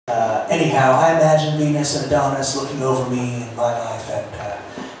Anyhow, I imagine Venus and Adonis looking over me in my life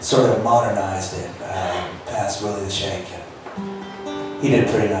and sort of modernized it past Willie the Shank. He did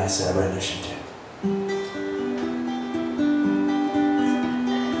a pretty nice rendition too.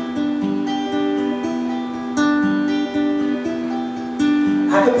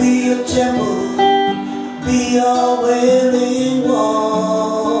 I could be your temple, be your wailing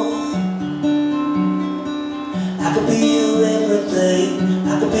wall. I could be your everything,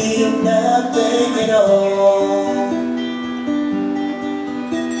 I could be your nothing at all.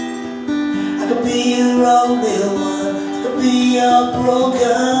 I could be your only one, I could be your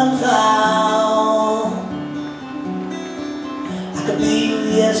broken vow. I could be your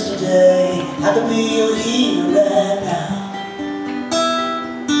yesterday, I could be your here and now.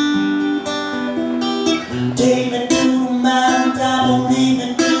 Take me to the mountain top, or lead me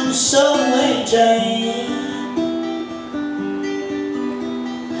to the subway train.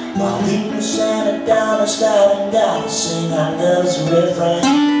 While Venus and Adonis starting down to sing our love's refrain.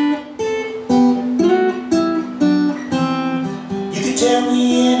 You could tell me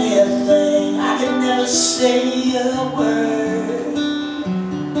anything, I could never say a word.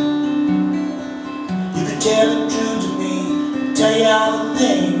 You could tell the truth to me, tell you all the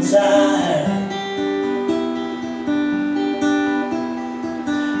things I heard.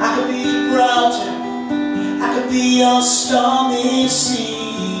 I could be your brother, I could be your stormy sea.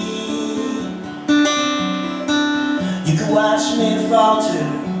 You could watch me falter,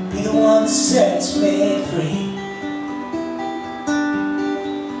 be the one that sets me free.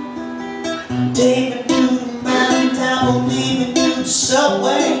 Take me to the mountain top, or lead me to the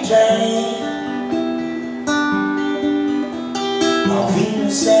subway train. While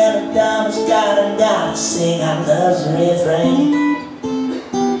Venus and Adonis got and down to sing our love's refrain.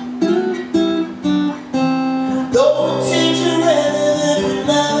 Though it seems irrelevant when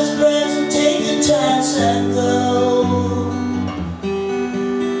love is present, take your chance and go.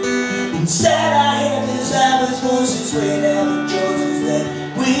 Inside our head there's always voices weighing out the choices that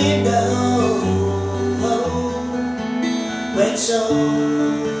we know. Wait, so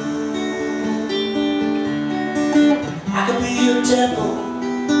I could be your temple,